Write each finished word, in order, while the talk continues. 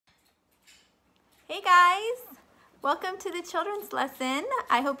Hey guys, welcome to the children's lesson.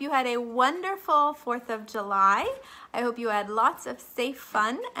 I hope you had a wonderful 4th of July. I hope you had lots of safe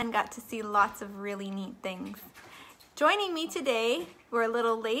fun and got to see lots of really neat things. Joining me today, we're a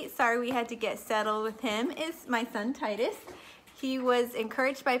little late, sorry we had to get settled with him, is my son Titus. He was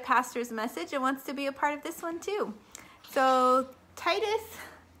encouraged by Pastor's message and wants to be a part of this one too. So Titus,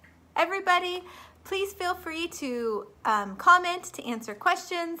 everybody, please feel free to comment, to answer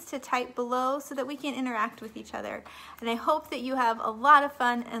questions, to type below so that we can interact with each other. And I hope that you have a lot of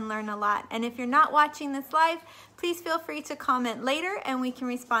fun and learn a lot. And if you're not watching this live, please feel free to comment later and we can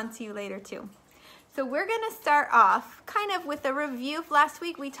respond to you later too. So we're going to start off kind of with a review of last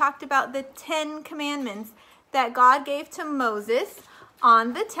week. We talked about the 10 commandments that God gave to Moses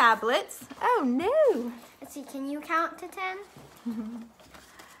on the tablets. Oh no! Let's see, can you count to 10?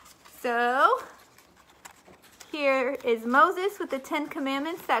 So here is Moses with the 10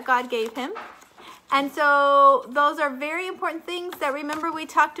 commandments that God gave him. And so those are very important things that, remember, we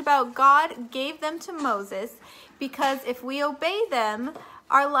talked about God gave them to Moses because if we obey them,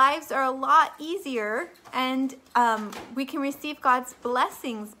 our lives are a lot easier and we can receive God's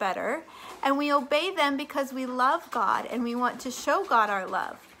blessings better. And we obey them because we love God and we want to show God our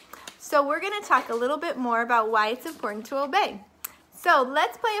love. So we're going to talk a little bit more about why it's important to obey. So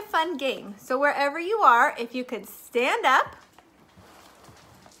let's play a fun game. So wherever you are, if you could stand up.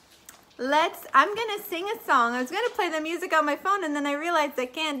 I'm going to sing a song. I was going to play the music on my phone and then I realized I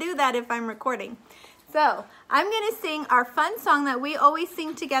can't do that if I'm recording. So I'm going to sing our fun song that we always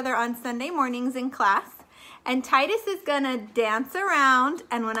sing together on Sunday mornings in class. And Titus is going to dance around,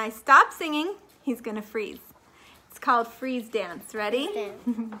 and when I stop singing, he's going to freeze. It's called Freeze Dance. Ready?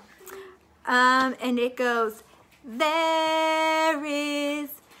 And it goes, there is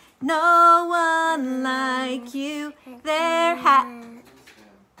no one like you.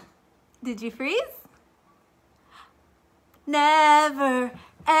 Did you freeze? Never,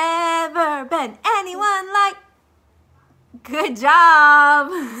 ever been anyone like. Good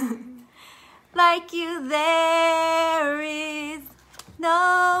job. Like you, there is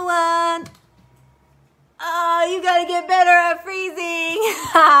no one. Oh, you gotta get better at freezing.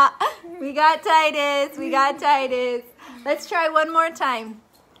 We got Titus, we got Titus. Let's try one more time.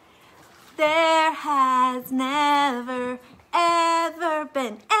 There has never, ever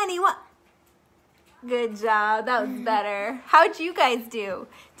been anyone. Good job, that was better. How'd you guys do?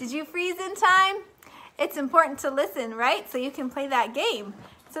 Did you freeze in time? It's important to listen, right? So you can play that game.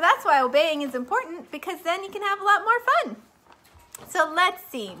 So that's why obeying is important, because then you can have a lot more fun. So let's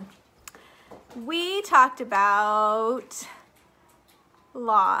see. We talked about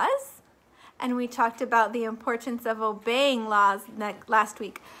laws, and we talked about the importance of obeying laws last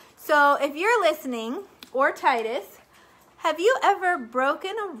week. So if you're listening, or Titus, have you ever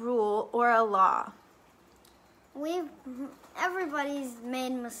broken a rule or a law? Everybody's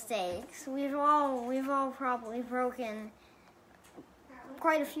made mistakes. We've all probably broken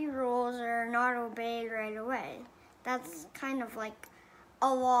quite a few rules or not obeyed right away. That's kind of like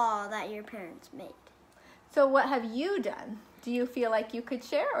a law that your parents made. So what have you done? Do you feel like you could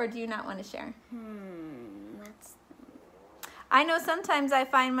share, or do you not want to share? I know sometimes I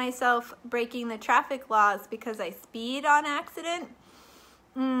find myself breaking the traffic laws because I speed on accident.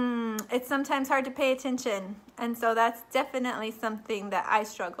 It's sometimes hard to pay attention, and so that's definitely something that I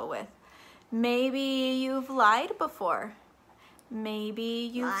struggle with. Maybe you've lied before.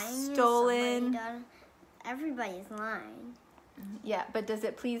 Maybe you've stolen. Everybody's lying. Yeah, but does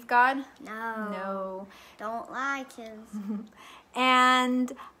it please God? No. No. Don't lie, kids.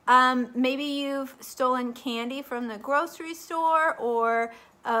 And maybe you've stolen candy from the grocery store, or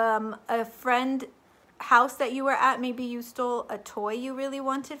a friend house that you were at. Maybe you stole a toy you really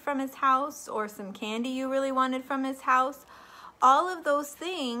wanted from his house, or some candy you really wanted from his house. All of those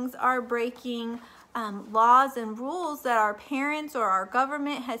things are breaking laws and rules that our parents or our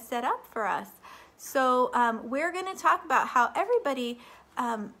government has set up for us. So we're going to talk about how everybody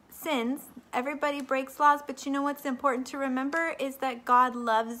sins, everybody breaks laws, but you know what's important to remember is that God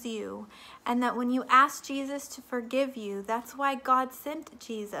loves you, and that when you ask Jesus to forgive you, that's why God sent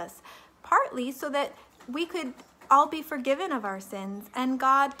Jesus, partly so that we could all be forgiven of our sins, and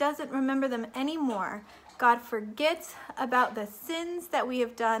God doesn't remember them anymore. God forgets about the sins that we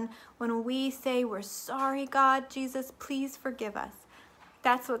have done when we say, we're sorry, God, Jesus, please forgive us.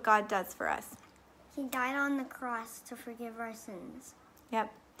 That's what God does for us. He died on the cross to forgive our sins.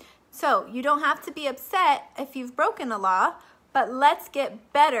 Yep. So you don't have to be upset if you've broken a law, but let's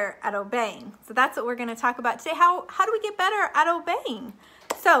get better at obeying. So that's what we're going to talk about today. How do we get better at obeying?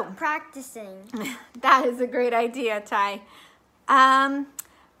 So practicing. That is a great idea, Ty.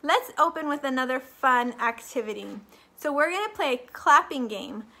 let's open with another fun activity. So we're going to play a clapping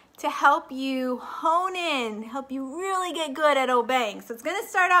game to help you hone in, help you really get good at obeying. So it's going to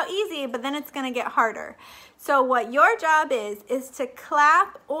start out easy, but then it's going to get harder. So what your job is to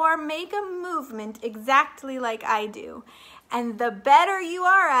clap or make a movement exactly like I do. And the better you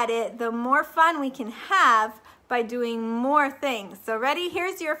are at it, the more fun we can have by doing more things. So ready?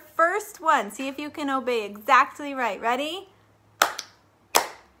 Here's your first one. See if you can obey exactly right. Ready?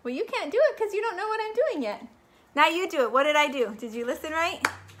 Well, you can't do it because you don't know what I'm doing yet. Now you do it. What did I do? Did you listen right?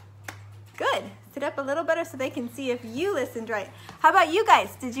 Good. Sit up a little better so they can see if you listened right. How about you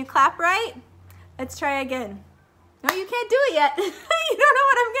guys? Did you clap right? Let's try again. No, you can't do it yet. You don't know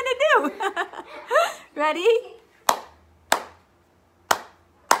what I'm going to do. Ready?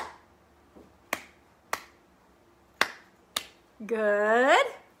 Good.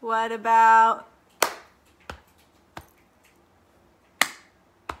 What about...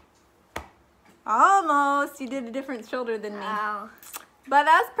 Almost. You did a different shoulder than me. Wow. But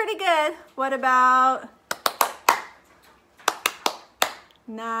that was pretty good. What about...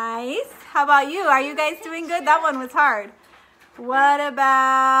 Nice. How about you? Are you guys doing good? That one was hard. What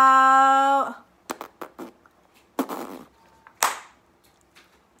about...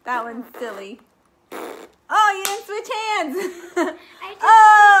 That one's silly. Oh, you didn't switch hands.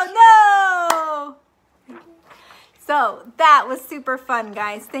 Oh, no. So that was super fun,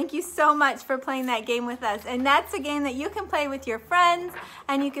 guys. Thank you so much for playing that game with us. And that's a game that you can play with your friends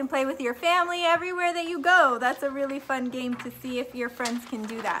and you can play with your family everywhere that you go. That's a really fun game to see if your friends can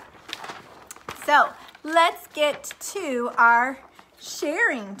do that. So let's get to our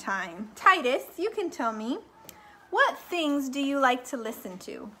sharing time. Titus, you can tell me, what things do you like to listen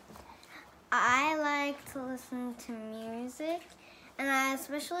to? I like to listen to music, and I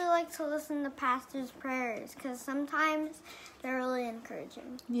especially like to listen to pastors' prayers because sometimes they're really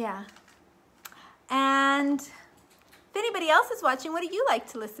encouraging. Yeah. And if anybody else is watching, what do you like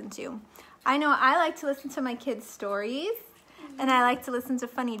to listen to? I know I like to listen to my kids' stories, and I like to listen to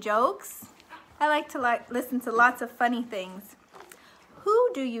funny jokes. I like to listen to lots of funny things.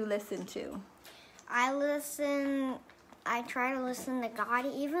 Who do you listen to? I try to listen to God,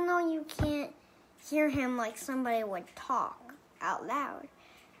 even though you can't hear him like somebody would talk out loud.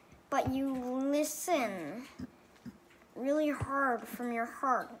 But you listen really hard from your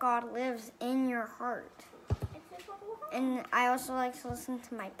heart. God lives in your heart. And I also like to listen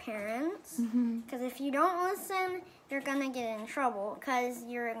to my parents. Because if you don't listen, you're going to get in trouble because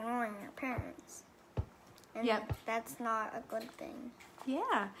you're ignoring your parents. And that's not a good thing.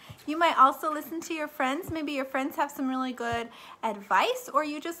 Yeah. You might also listen to your friends. Maybe your friends have some really good advice, or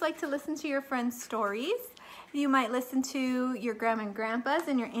you just like to listen to your friends' stories. You might listen to your grandma and grandpas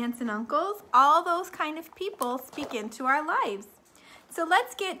and your aunts and uncles. All those kind of people speak into our lives. So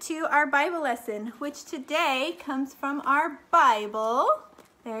let's get to our Bible lesson, which today comes from our Bible.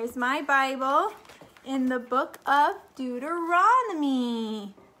 There's my Bible in the book of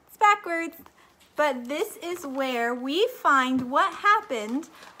Deuteronomy. It's backwards. But this is where we find what happened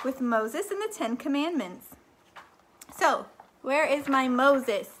with Moses and the 10 Commandments. So, where is my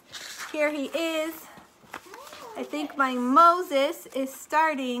Moses? Here he is. I think my Moses is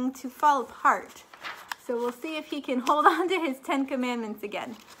starting to fall apart. So we'll see if he can hold on to his 10 Commandments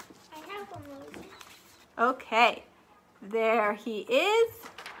again. I have a Moses. Okay, there he is.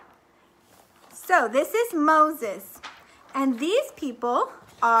 So this is Moses. And these people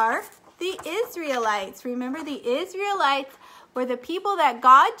are the Israelites. Remember, the Israelites were the people that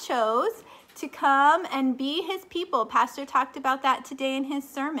God chose to come and be his people. Pastor talked about that today in his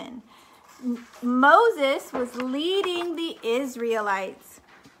sermon. Moses was leading the Israelites.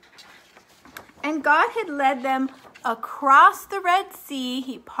 And God had led them across the Red Sea.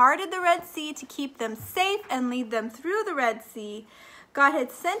 He parted the Red Sea to keep them safe and lead them through the Red Sea. God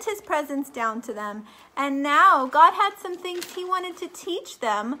had sent his presence down to them. And now God had some things he wanted to teach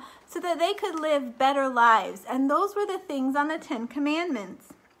them so that they could live better lives. And those were the things on the 10 Commandments.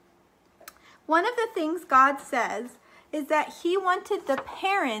 One of the things God says is that he wanted the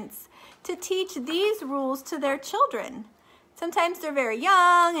parents to teach these rules to their children. Sometimes they're very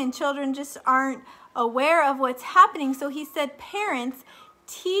young and children just aren't aware of what's happening. So he said, parents,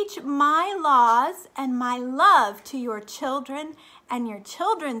 teach my laws and my love to your children and your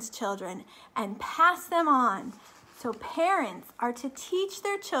children's children and pass them on. So parents are to teach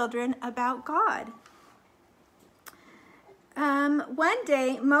their children about God. One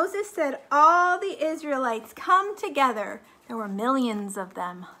day, Moses said, all the Israelites come together. There were millions of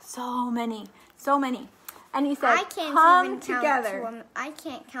them. So many. And he said, come together. I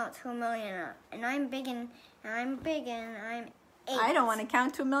can't count to a million. And I'm big and I'm 8. I don't want to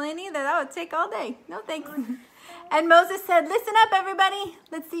count to 1,000,000 either. That would take all day. No thanks. And Moses said, listen up, everybody.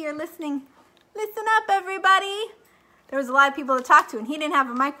 Let's see, you're listening. Listen up, everybody. There was a lot of people to talk to, and he didn't have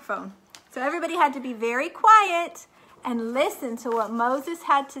a microphone. So everybody had to be very quiet and listen to what Moses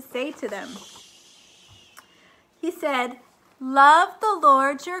had to say to them. He said, love the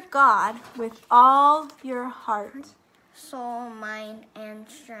Lord your God with all your heart, soul, mind, and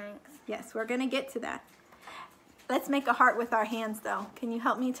strength. Yes, we're going to get to that. Let's make a heart with our hands, though. Can you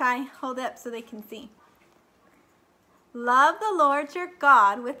help me, Ty? Hold it up so they can see. Love the Lord your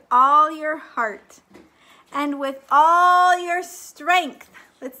God with all your heart and with all your strength.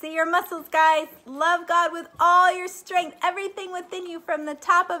 Let's see your muscles, guys. Love God with all your strength, everything within you from the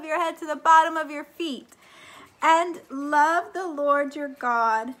top of your head to the bottom of your feet. And love the Lord your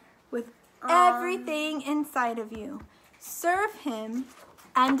God with everything inside of you. Serve him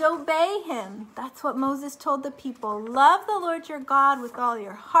and obey him. That's what Moses told the people. Love the Lord your God with all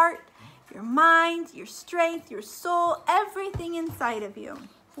your heart, your mind, your strength, your soul, everything inside of you.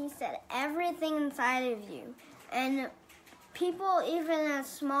 He said everything inside of you. And people even as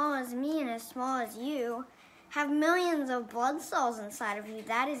small as me and as small as you have millions of blood cells inside of you.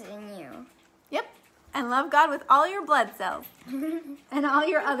 That is in you. Yep. And love God with all your blood cells and all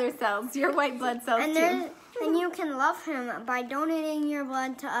your other cells, your white blood cells too. And you can love him by donating your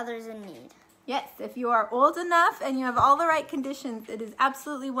blood to others in need. Yes, if you are old enough and you have all the right conditions, it is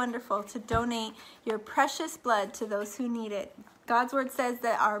absolutely wonderful to donate your precious blood to those who need it. God's word says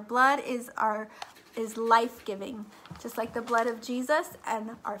that our blood is life-giving, just like the blood of Jesus,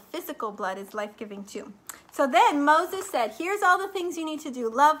 and our physical blood is life-giving too. So then Moses said, here's all the things you need to do.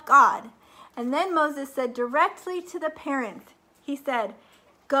 Love God. And then Moses said directly to the parents, he said,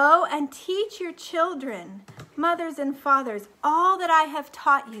 go and teach your children, mothers and fathers, all that I have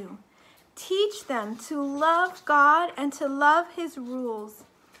taught you. Teach them to love God and to love his rules.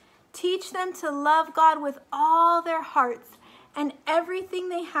 Teach them to love God with all their hearts and everything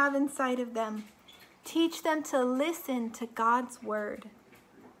they have inside of them. Teach them to listen to God's word.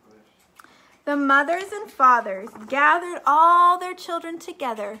 The mothers and fathers gathered all their children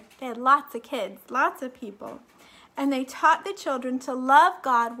together. They had lots of kids, lots of people. And they taught the children to love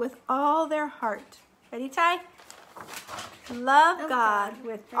God with all their heart. Ready, Ty? Love God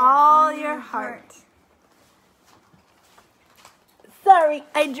with all your heart. Sorry,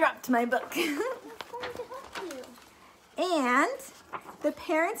 I dropped my book. And the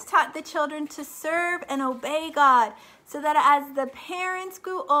parents taught the children to serve and obey God, so that as the parents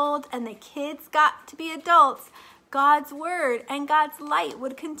grew old and the kids got to be adults, God's word and God's light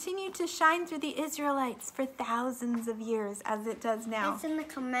would continue to shine through the Israelites for thousands of years, as it does now. It's in the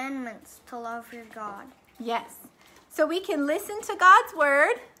commandments to love your God. Yes. So we can listen to God's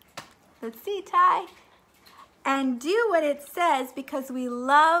word. Let's see, Ty. And do what it says because we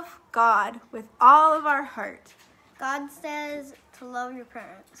love God with all of our heart. God says to love your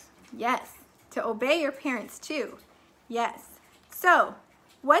parents. Yes. To obey your parents too. Yes. So,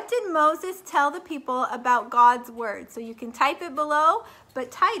 what did Moses tell the people about God's word? So you can type it below, but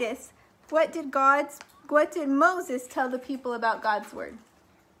Titus, what did Moses tell the people about God's word?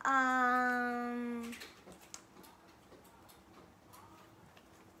 I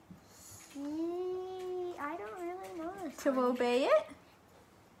don't really know this. To obey it?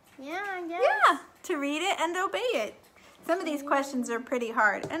 Yeah, I guess. Yeah, to read it and obey it. Some of these questions are pretty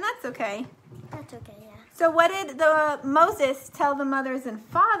hard, and that's okay. That's okay, yeah. So what did Moses tell the mothers and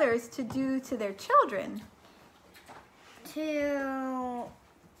fathers to do to their children? To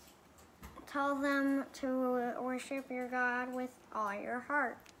tell them to worship your God with all your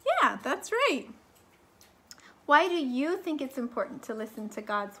heart. Yeah, that's right. Why do you think it's important to listen to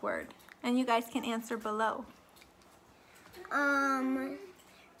God's word? And you guys can answer below.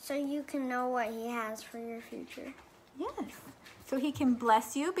 So you can know what he has for your future. Yes. So he can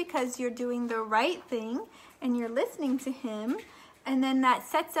bless you because you're doing the right thing and you're listening to him. And then that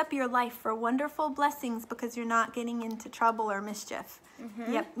sets up your life for wonderful blessings because you're not getting into trouble or mischief.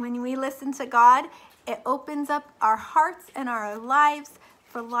 Mm-hmm. Yep. When we listen to God, it opens up our hearts and our lives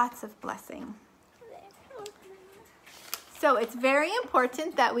for lots of blessing. So it's very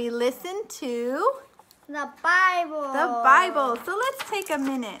important that we listen to the Bible. The Bible. So let's take a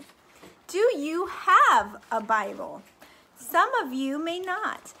minute. Do you have a Bible? Some of you may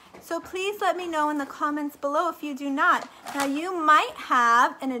not. So please let me know in the comments below if you do not. Now you might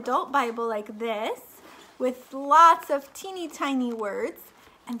have an adult Bible like this with lots of teeny tiny words,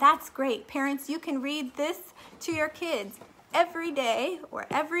 and that's great. Parents, you can read this to your kids every day or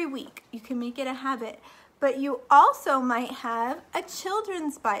every week. You can make it a habit. But you also might have a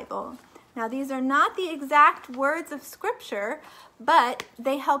children's Bible Now, these are not the exact words of Scripture, but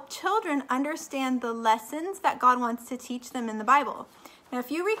they help children understand the lessons that God wants to teach them in the Bible. Now, if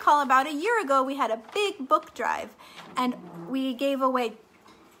you recall, about a year ago, we had a big book drive, and we gave away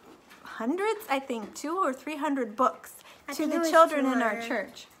hundreds, I think, 200 or 300 books to the children in our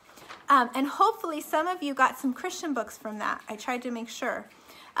church. And hopefully some of you got some Christian books from that. I tried to make sure.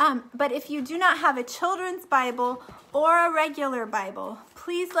 But if you do not have a children's Bible or a regular Bible,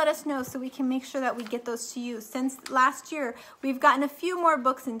 please let us know so we can make sure that we get those to you. Since last year, we've gotten a few more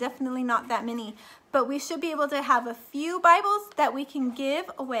books and definitely not that many. But we should be able to have a few Bibles that we can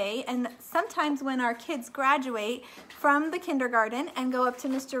give away. And sometimes when our kids graduate from the kindergarten and go up to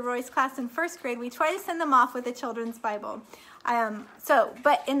Mr. Roy's class in first grade, we try to send them off with a children's Bible.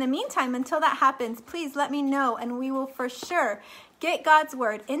 But in the meantime, until that happens, please let me know, and we will for sure get God's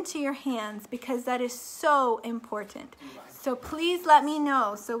Word into your hands, because that is so important. So please let me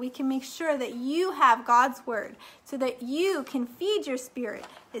know so we can make sure that you have God's Word so that you can feed your spirit.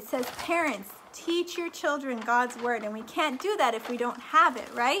 It says, parents, teach your children God's Word, and we can't do that if we don't have it,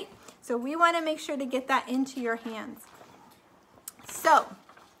 right? So we want to make sure to get that into your hands. So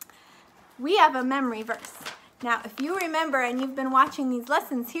we have a memory verse. Now, if you remember and you've been watching these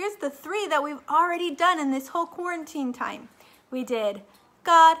lessons, here's the 3 that we've already done in this whole quarantine time. We did,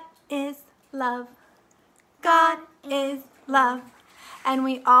 God is love. God is love. And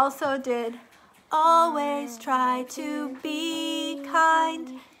we also did, always try to be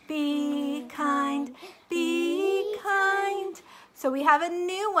kind, be kind, be kind. So we have a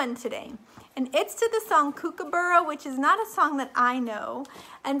new one today. And it's to the song Kookaburra, which is not a song that I know.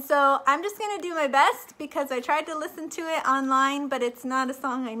 And so I'm just going to do my best because I tried to listen to it online, but it's not a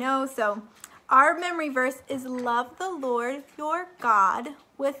song I know. So our memory verse is love the Lord your God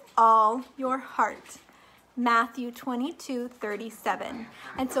with all your heart. Matthew 22:37.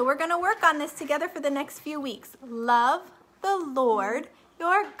 And so we're going to work on this together for the next few weeks. Love the Lord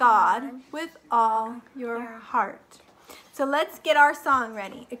your God with all your heart. So let's get our song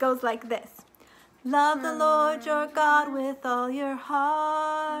ready. It goes like this. Love the Lord your God with all your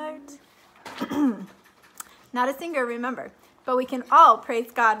heart. Not a singer, remember, but we can all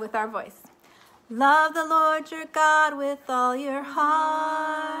praise God with our voice. Love the Lord your God with all your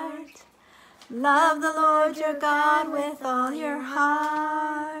heart. Love the Lord your God with all your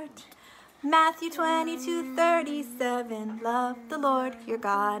heart. Matthew 22:37. Love the Lord your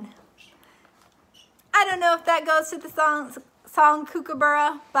God. I don't know if that goes to the song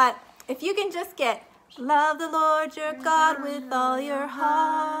Kookaburra, but if you can just get love the Lord your God with all your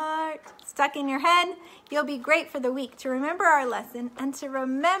heart stuck in your head, you'll be great for the week to remember our lesson and to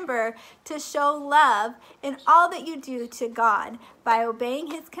remember to show love in all that you do to God by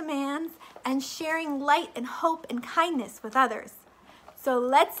obeying His commands and sharing light and hope and kindness with others. So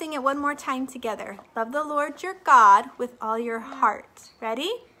let's sing it one more time together. Love the Lord your God with all your heart.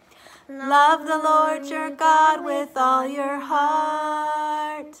 Ready? Love the Lord your God with all your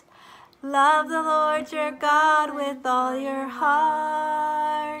heart. Love the Lord your God with all your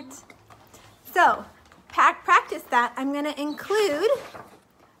heart. So, practice that. I'm going to include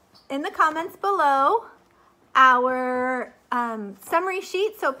in the comments below our summary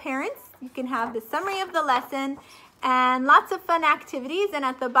sheet. So parents, you can have the summary of the lesson and lots of fun activities. And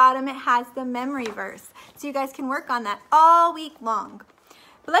at the bottom, it has the memory verse. So you guys can work on that all week long.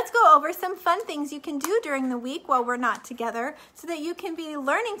 But let's go over some fun things you can do during the week while we're not together so that you can be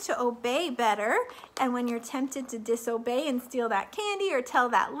learning to obey better. And when you're tempted to disobey and steal that candy or tell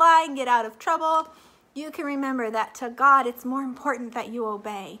that lie and get out of trouble, you can remember that to God, it's more important that you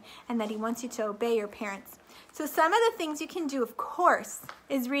obey and that He wants you to obey your parents. So some of the things you can do, of course,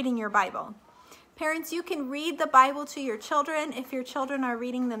 is reading your Bible. Parents, you can read the Bible to your children. If your children are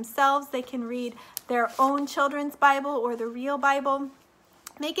reading themselves, they can read their own children's Bible or the real Bible.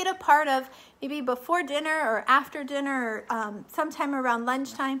 Make it a part of maybe before dinner or after dinner or sometime around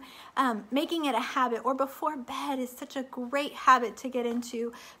lunchtime. Making it a habit, or before bed is such a great habit to get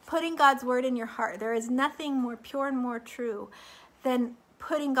into. Putting God's Word in your heart. There is nothing more pure and more true than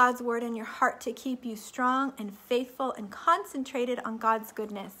putting God's Word in your heart to keep you strong and faithful and concentrated on God's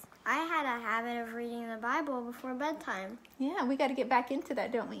goodness. I had a habit of reading the Bible before bedtime. Yeah, we got to get back into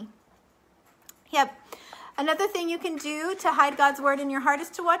that, don't we? Yep. Another thing you can do to hide God's Word in your heart is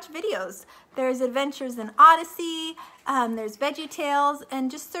to watch videos. There's Adventures in Odyssey, there's VeggieTales,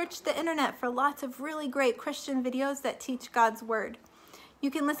 and just search the internet for lots of really great Christian videos that teach God's Word. You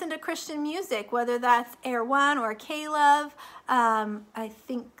can listen to Christian music, whether that's Air One or K-Love. I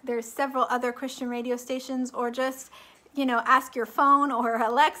think there's several other Christian radio stations, or just ask your phone or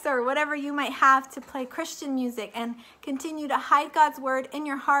Alexa or whatever you might have to play Christian music, and continue to hide God's word in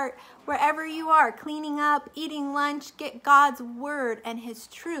your heart wherever you are, cleaning up, eating lunch. Get God's word and his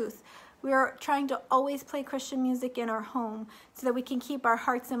truth. We are trying to always play Christian music in our home so that we can keep our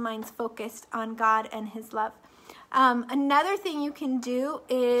hearts and minds focused on God and his love. Another thing you can do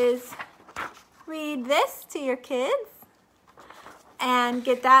is read this to your kids and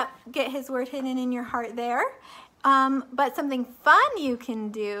get his word hidden in your heart there. But something fun you can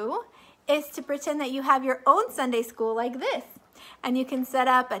do is to pretend that you have your own Sunday school like this. And you can set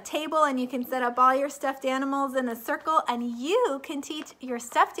up a table and you can set up all your stuffed animals in a circle, and you can teach your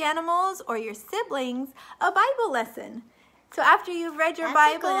stuffed animals or your siblings a Bible lesson. So after you've read your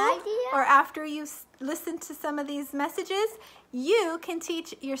Bible, or after you listen to some of these messages, you can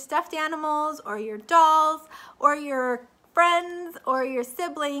teach your stuffed animals or your dolls or your friends or your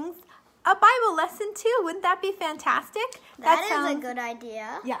siblings a Bible lesson too. Wouldn't that be fantastic? That is a good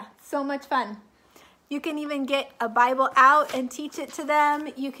idea. Yeah, so much fun. You can even get a Bible out and teach it to them.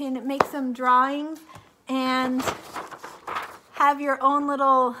 You can make some drawings and have your own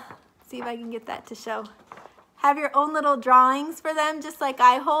little, see if I can get that to show. Have your own little drawings for them, just like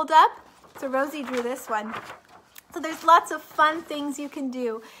I hold up. So Rosie drew this one. So there's lots of fun things you can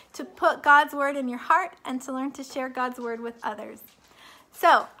do to put God's word in your heart and to learn to share God's word with others.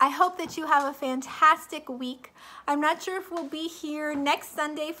 So I hope that you have a fantastic week. I'm not sure if we'll be here next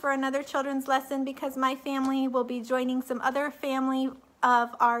Sunday for another children's lesson, because my family will be joining some other family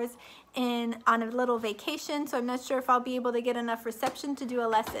of ours on a little vacation. So I'm not sure if I'll be able to get enough reception to do a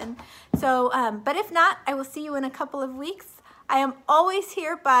lesson. So, but if not, I will see you in a couple of weeks. I am always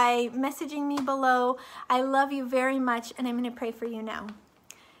here by messaging me below. I love you very much, and I'm going to pray for you now.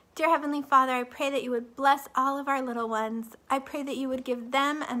 Dear Heavenly Father, I pray that you would bless all of our little ones. I pray that you would give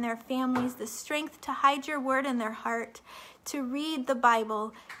them and their families the strength to hide your word in their heart, to read the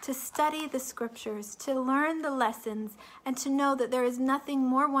Bible, to study the scriptures, to learn the lessons, and to know that there is nothing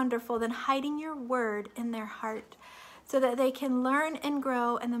more wonderful than hiding your word in their heart, so that they can learn and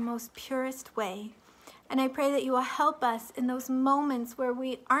grow in the most purest way. And I pray that you will help us in those moments where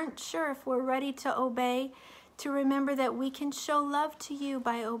we aren't sure if we're ready to obey, to remember that we can show love to you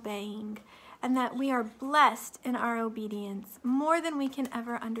by obeying, and that we are blessed in our obedience more than we can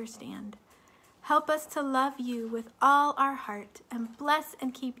ever understand. Help us to love you with all our heart, and bless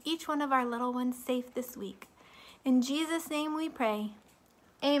and keep each one of our little ones safe this week. In Jesus' name we pray.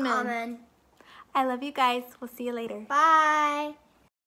 Amen. Amen. I love you guys. We'll see you later. Bye.